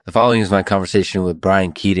The following is my conversation with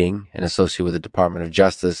Brian Keating, an associate with the Department of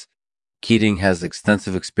Justice. Keating has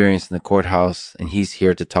extensive experience in the courthouse, and he's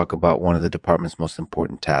here to talk about one of the department's most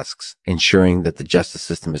important tasks, ensuring that the justice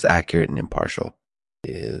system is accurate and impartial.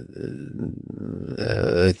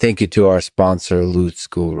 Thank you to our sponsor, Loot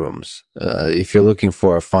Schoolrooms. If you're looking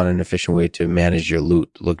for a fun and efficient way to manage your loot,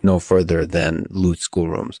 look no further than Loot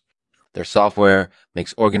Schoolrooms. Their software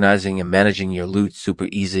makes organizing and managing your loot super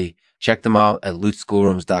easy. Check them out at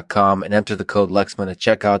lootschoolrooms.com and enter the code Lexman at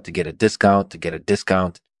checkout to get a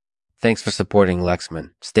discount. Thanks for supporting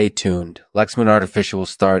Lexman. Stay tuned. Lexman Artificial will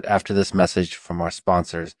start after this message from our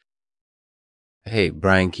sponsors. Hey,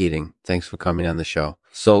 Brian Keating, thanks for coming on the show.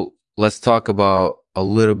 So let's talk about a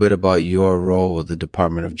little bit about your role with the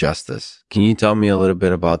Department of Justice. Can you tell me a little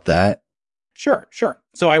bit about that? Sure.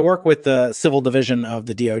 So I work with the civil division of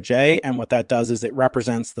the DOJ, and what that does is it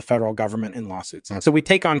represents the federal government in lawsuits. So we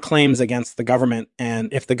take on claims against the government,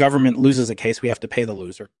 and if the government loses a case, we have to pay the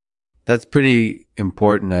loser. That's pretty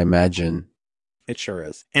important, I imagine. It sure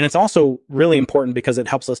is. And it's also really important because it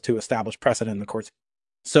helps us to establish precedent in the courts.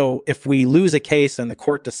 So if we lose a case and the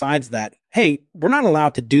court decides that, hey, we're not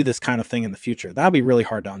allowed to do this kind of thing in the future, that'll be really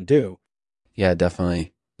hard to undo. Yeah,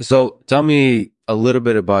 definitely. So tell me a little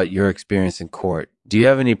bit about your experience in court. Do you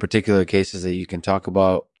have any particular cases that you can talk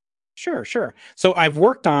about? Sure. So I've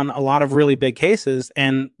worked on a lot of really big cases,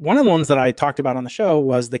 and one of the ones that I talked about on the show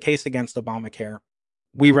was the case against Obamacare.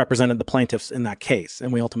 We represented the plaintiffs in that case,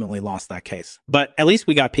 and we ultimately lost that case. But at least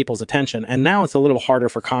we got people's attention, and now it's a little harder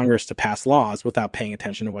for Congress to pass laws without paying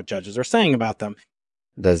attention to what judges are saying about them.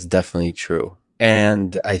 That's definitely true.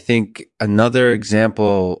 And I think another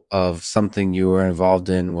example of something you were involved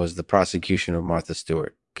in was the prosecution of Martha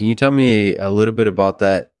Stewart. Can you tell me a little bit about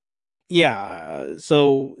that? Yeah,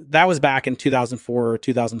 so that was back in 2004 or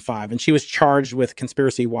 2005, and she was charged with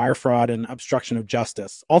conspiracy, wire fraud, and obstruction of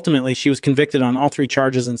justice. Ultimately, she was convicted on all three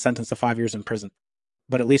charges and sentenced to 5 years in prison.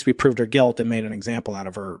 But at least we proved her guilt and made an example out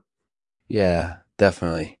of her. Yeah,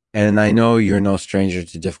 definitely. And I know you're no stranger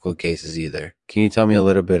to difficult cases either. Can you tell me a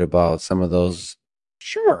little bit about some of those?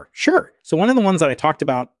 Sure. So one of the ones that I talked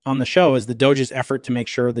about on the show is the DOJ's effort to make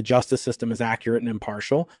sure the justice system is accurate and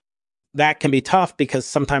impartial. That can be tough because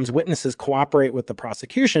sometimes witnesses cooperate with the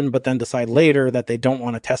prosecution, but then decide later that they don't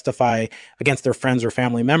want to testify against their friends or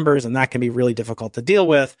family members, and that can be really difficult to deal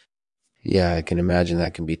with. Yeah, I can imagine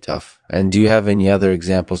that can be tough. And do you have any other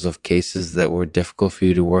examples of cases that were difficult for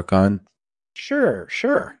you to work on? Sure.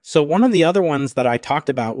 So one of the other ones that I talked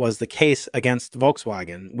about was the case against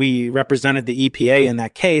Volkswagen. We represented the EPA in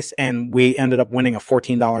that case, and we ended up winning a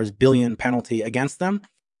 $14 billion penalty against them.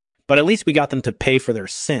 But at least we got them to pay for their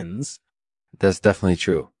sins. That's definitely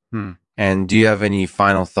true. And do you have any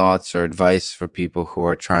final thoughts or advice for people who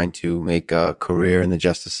are trying to make a career in the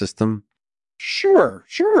justice system? Sure.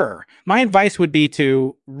 My advice would be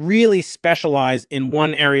to really specialize in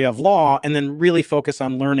one area of law and then really focus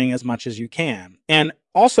on learning as much as you can. And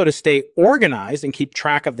also to stay organized and keep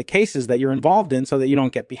track of the cases that you're involved in so that you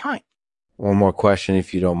don't get behind. One more question,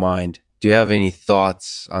 if you don't mind. Do you have any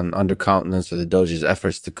thoughts on Undercountenance or the DOJ's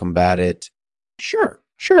efforts to combat it? Sure.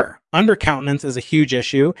 Undercountenance is a huge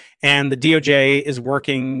issue, and the DOJ is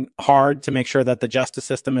working hard to make sure that the justice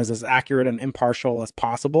system is as accurate and impartial as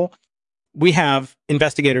possible. We have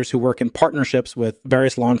investigators who work in partnerships with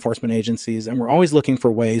various law enforcement agencies, and we're always looking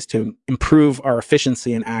for ways to improve our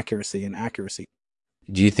efficiency and accuracy.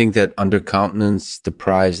 Do you think that Undercountenance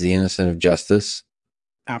deprives the innocent of justice?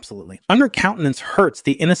 Absolutely. Undercountenance hurts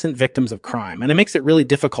the innocent victims of crime, and it makes it really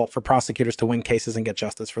difficult for prosecutors to win cases and get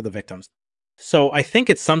justice for the victims. So I think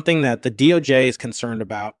it's something that the DOJ is concerned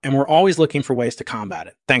about, and we're always looking for ways to combat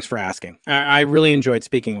it. Thanks for asking. I really enjoyed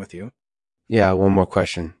speaking with you. Yeah, one more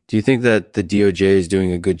question. Do you think that the DOJ is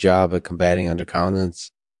doing a good job at combating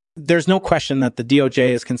Undercountenance? There's no question that the DOJ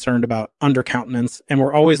is concerned about Undercountenance, and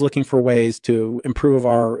we're always looking for ways to improve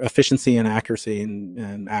our efficiency and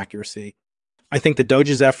accuracy. I think the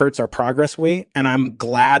DOJ's efforts are progress-y, and I'm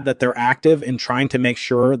glad that they're active in trying to make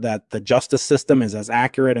sure that the justice system is as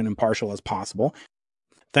accurate and impartial as possible.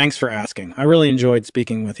 Thanks for asking. I really enjoyed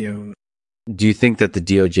speaking with you. Do you think that the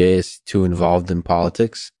DOJ is too involved in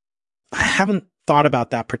politics? I haven't thought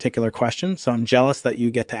about that particular question, so I'm jealous that you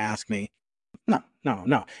get to ask me.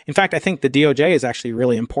 No. In fact, I think the DOJ is actually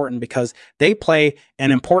really important because they play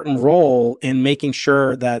an important role in making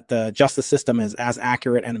sure that the justice system is as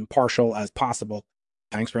accurate and impartial as possible.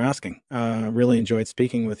 Thanks for asking. Really enjoyed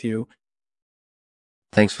speaking with you.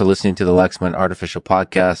 Thanks for listening to the Lexman Artificial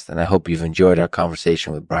Podcast, and I hope you've enjoyed our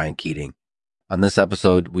conversation with Brian Keating. On this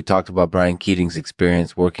episode, we talked about Brian Keating's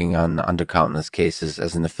experience working on the Undercountenance cases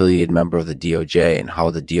as an affiliated member of the DOJ and how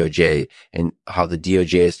the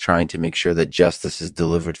DOJ is trying to make sure that justice is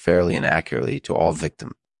delivered fairly and accurately to all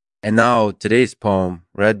victims. And now, today's poem,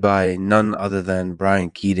 read by none other than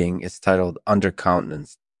Brian Keating, is titled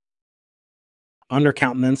Undercountenance.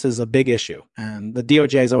 Undercountenance is a big issue, and the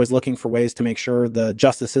DOJ is always looking for ways to make sure the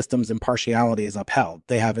justice system's impartiality is upheld.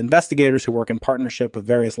 They have investigators who work in partnership with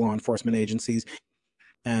various law enforcement agencies,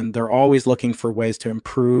 and they're always looking for ways to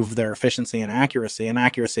improve their efficiency and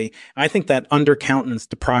accuracy. I think that undercountenance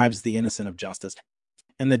deprives the innocent of justice,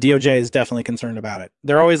 and the DOJ is definitely concerned about it.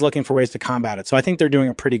 They're always looking for ways to combat it, so I think they're doing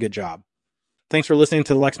a pretty good job. Thanks for listening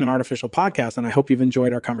to the Lexman Artificial Podcast, and I hope you've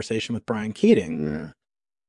enjoyed our conversation with Brian Keating. Yeah.